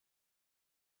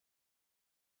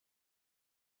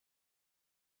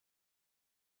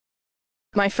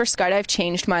My first skydive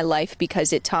changed my life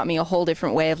because it taught me a whole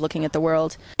different way of looking at the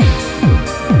world.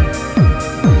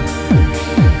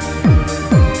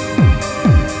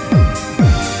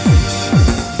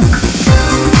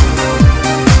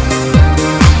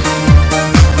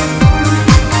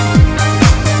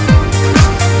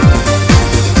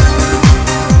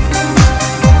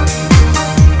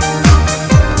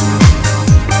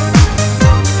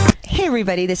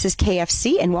 Everybody, this is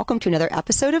KFC and welcome to another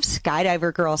episode of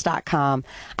SKYDIVERGIRLS.com.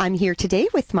 I'm here today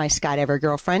with my Skydiver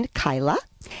girlfriend, Kyla,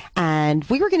 and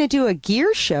we were going to do a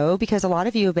gear show because a lot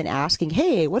of you have been asking,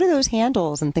 hey, what are those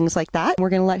handles and things like that?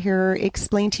 We're going to let her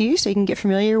explain to you so you can get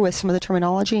familiar with some of the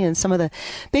terminology and some of the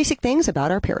basic things about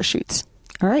our parachutes.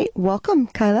 All right, welcome,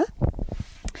 Kyla.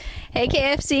 Hey,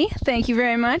 KFC, thank you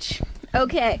very much.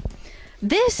 Okay,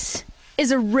 this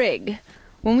is a rig.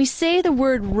 When we say the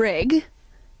word rig,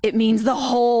 it means the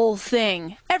whole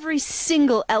thing, every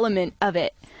single element of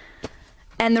it.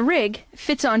 And the rig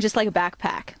fits on just like a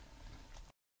backpack.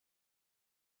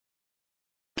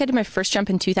 I did my first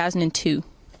jump in 2002.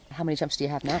 How many jumps do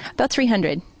you have now? About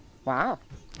 300. Wow.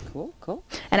 Cool, cool.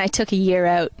 And I took a year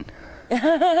out.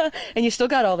 And you still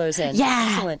got all those in? Yeah.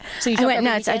 Excellent. So you I went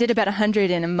nuts. I did about 100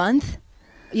 in a month.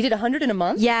 You did 100 in a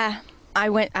month? Yeah.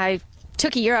 I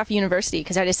took a year off university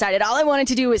because I decided all I wanted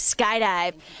to do was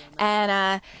skydive. And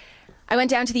I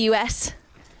went down to the US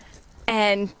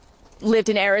and lived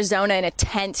in Arizona in a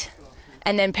tent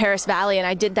and then Paris Valley, and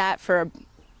I did that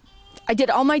I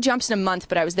did all my jumps in a month,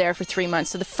 but I was there for 3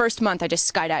 months. So the first month I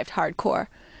just skydived hardcore.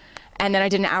 And then I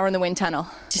did an hour in the wind tunnel.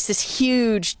 Just this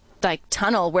huge like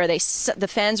tunnel where the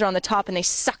fans are on the top and they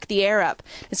suck the air up.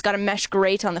 It's got a mesh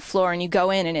grate on the floor and you go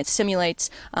in and it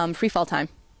simulates free fall time.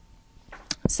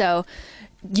 So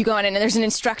you go in and there's an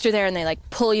instructor there and they like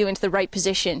pull you into the right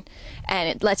position and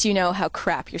it lets you know how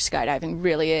crap your skydiving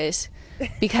really is.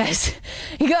 Because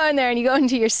you go in there and you go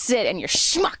into your sit and you're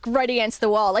schmuck right against the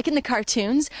wall, like in the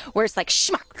cartoons where it's like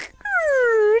schmuck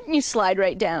and you slide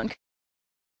right down.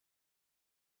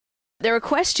 There were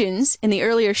questions in the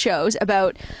earlier shows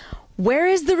about where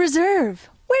is the reserve?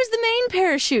 Where's the main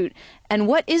parachute? And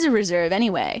what is a reserve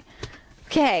anyway?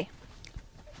 Okay,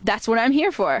 that's what I'm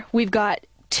here for. We've got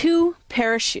 2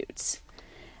 parachutes,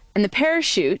 and the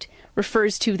parachute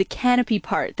refers to the canopy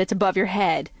part that's above your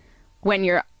head when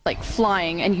you're like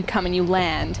flying and you come and you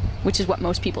land, which is what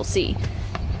most people see.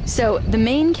 So the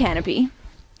main canopy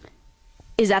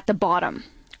is at the bottom,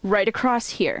 right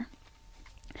across here.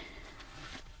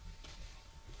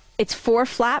 It's 4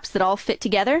 flaps that all fit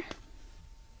together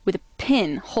with a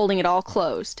pin holding it all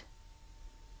closed.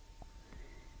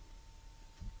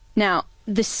 Now,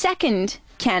 the second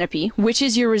canopy, which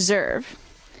is your reserve,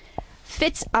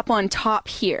 fits up on top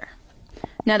here.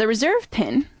 Now the reserve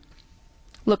pin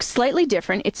looks slightly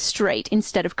different. It's straight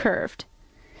instead of curved.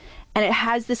 And it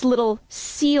has this little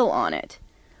seal on it,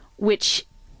 which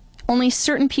only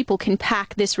certain people can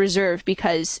pack this reserve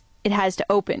because it has to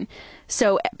open.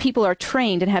 So people are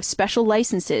trained and have special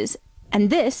licenses,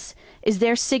 and this is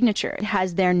their signature. It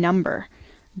has their number,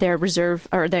 their reserve,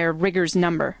 or their rigger's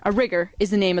number. A rigger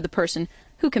is the name of the person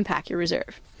who can pack your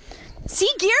reserve. See,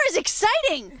 gear is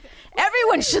exciting!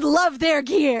 Everyone should love their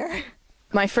gear!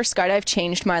 My first skydive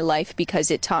changed my life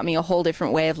because it taught me a whole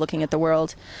different way of looking at the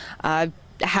world. I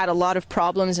had a lot of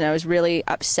problems and I was really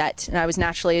upset, and I was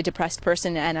naturally a depressed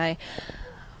person, and I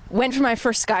went for my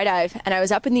first skydive and I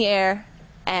was up in the air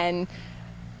and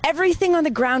everything on the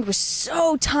ground was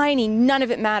so tiny, none of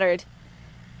it mattered.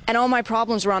 And all my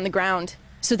problems were on the ground,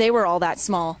 so they were all that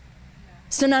small.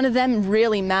 So none of them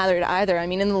really mattered either. I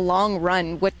mean, in the long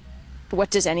run, what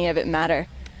does any of it matter?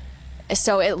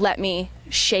 So it let me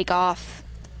shake off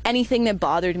anything that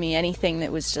bothered me, anything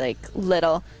that was like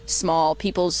little, small,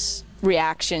 people's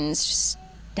reactions, just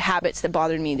habits that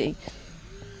bothered me, they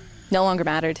no longer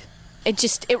mattered.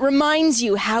 It reminds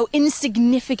you how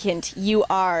insignificant you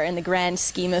are in the grand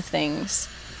scheme of things.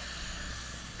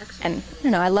 And I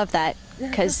don't know, I love that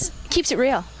because it keeps it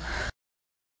real.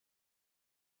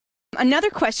 Another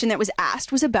question that was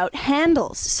asked was about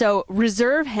handles. So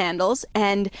reserve handles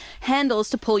and handles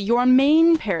to pull your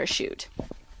main parachute.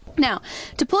 Now,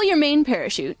 to pull your main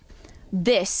parachute,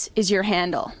 this is your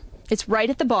handle. It's right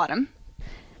at the bottom.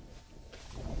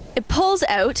 It pulls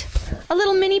out a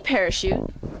little mini parachute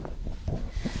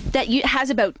that has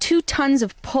about 2 tons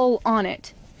of pull on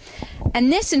it.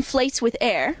 And this inflates with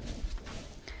air,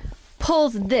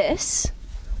 pulls this,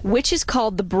 which is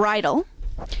called the bridle.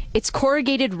 It's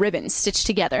corrugated ribbons stitched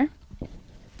together,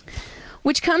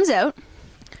 which comes out,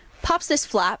 pops this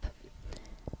flap,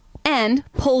 and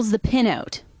pulls the pin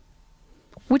out,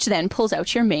 which then pulls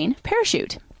out your main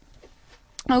parachute.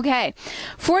 Okay,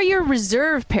 for your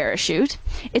reserve parachute,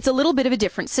 it's a little bit of a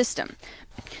different system.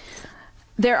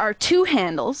 There are 2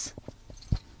 handles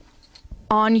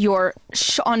on your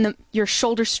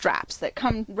shoulder straps that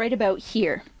come right about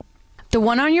here. The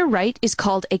one on your right is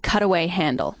called a cutaway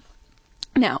handle.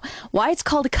 Now, why it's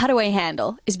called a cutaway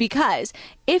handle is because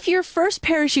if your first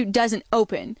parachute doesn't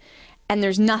open and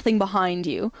there's nothing behind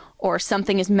you or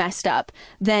something is messed up,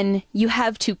 then you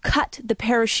have to cut the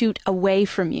parachute away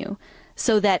from you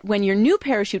so that when your new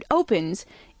parachute opens,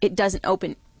 it doesn't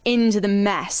open into the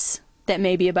mess that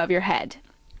may be above your head.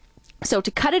 So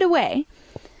to cut it away,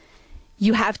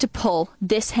 you have to pull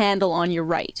this handle on your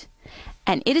right.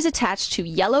 And it is attached to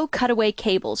yellow cutaway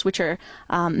cables, which are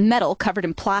metal covered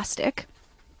in plastic.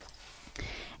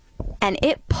 And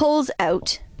it pulls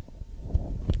out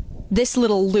this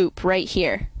little loop right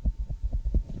here,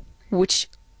 which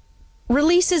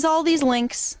releases all these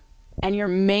links, and your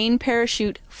main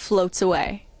parachute floats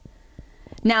away.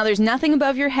 Now there's nothing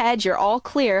above your head, you're all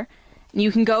clear, and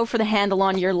you can go for the handle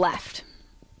on your left.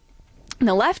 And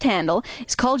the left handle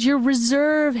is called your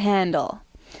reserve handle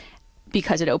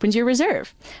because it opens your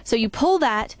reserve. So you pull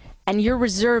that and your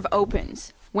reserve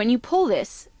opens. When you pull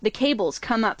this, the cables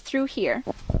come up through here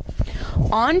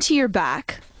onto your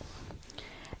back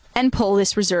and pull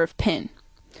this reserve pin,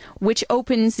 which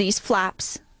opens these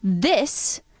flaps.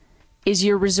 This is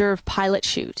your reserve pilot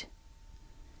chute,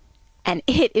 and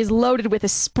it is loaded with a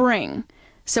spring.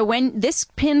 So when this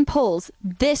pin pulls,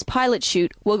 this pilot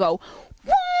chute will go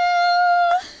wah!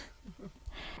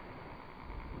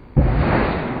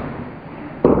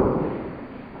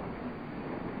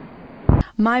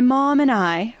 My mom and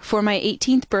I, for my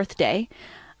 18th birthday,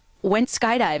 went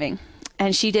skydiving,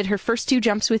 and she did her first 2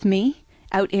 jumps with me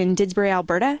out in Didsbury,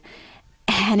 Alberta,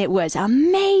 and it was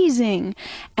amazing.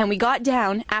 And we got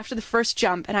down after the first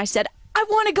jump, and I said, I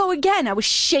want to go again. I was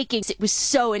shaking. It was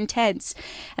so intense.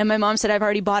 And my mom said, I've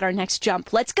already bought our next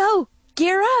jump. Let's go.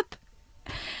 Gear up.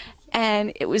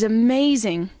 And it was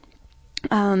amazing.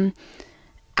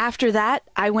 After that,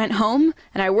 I went home,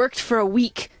 and I worked for a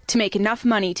week to make enough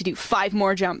money to do 5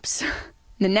 more jumps.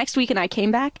 The next weekend I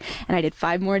came back, and I did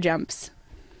 5 more jumps.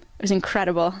 It was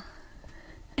incredible.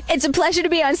 It's a pleasure to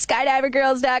be on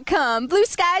SKYDIVERGIRLS.com. Blue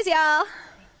skies, y'all!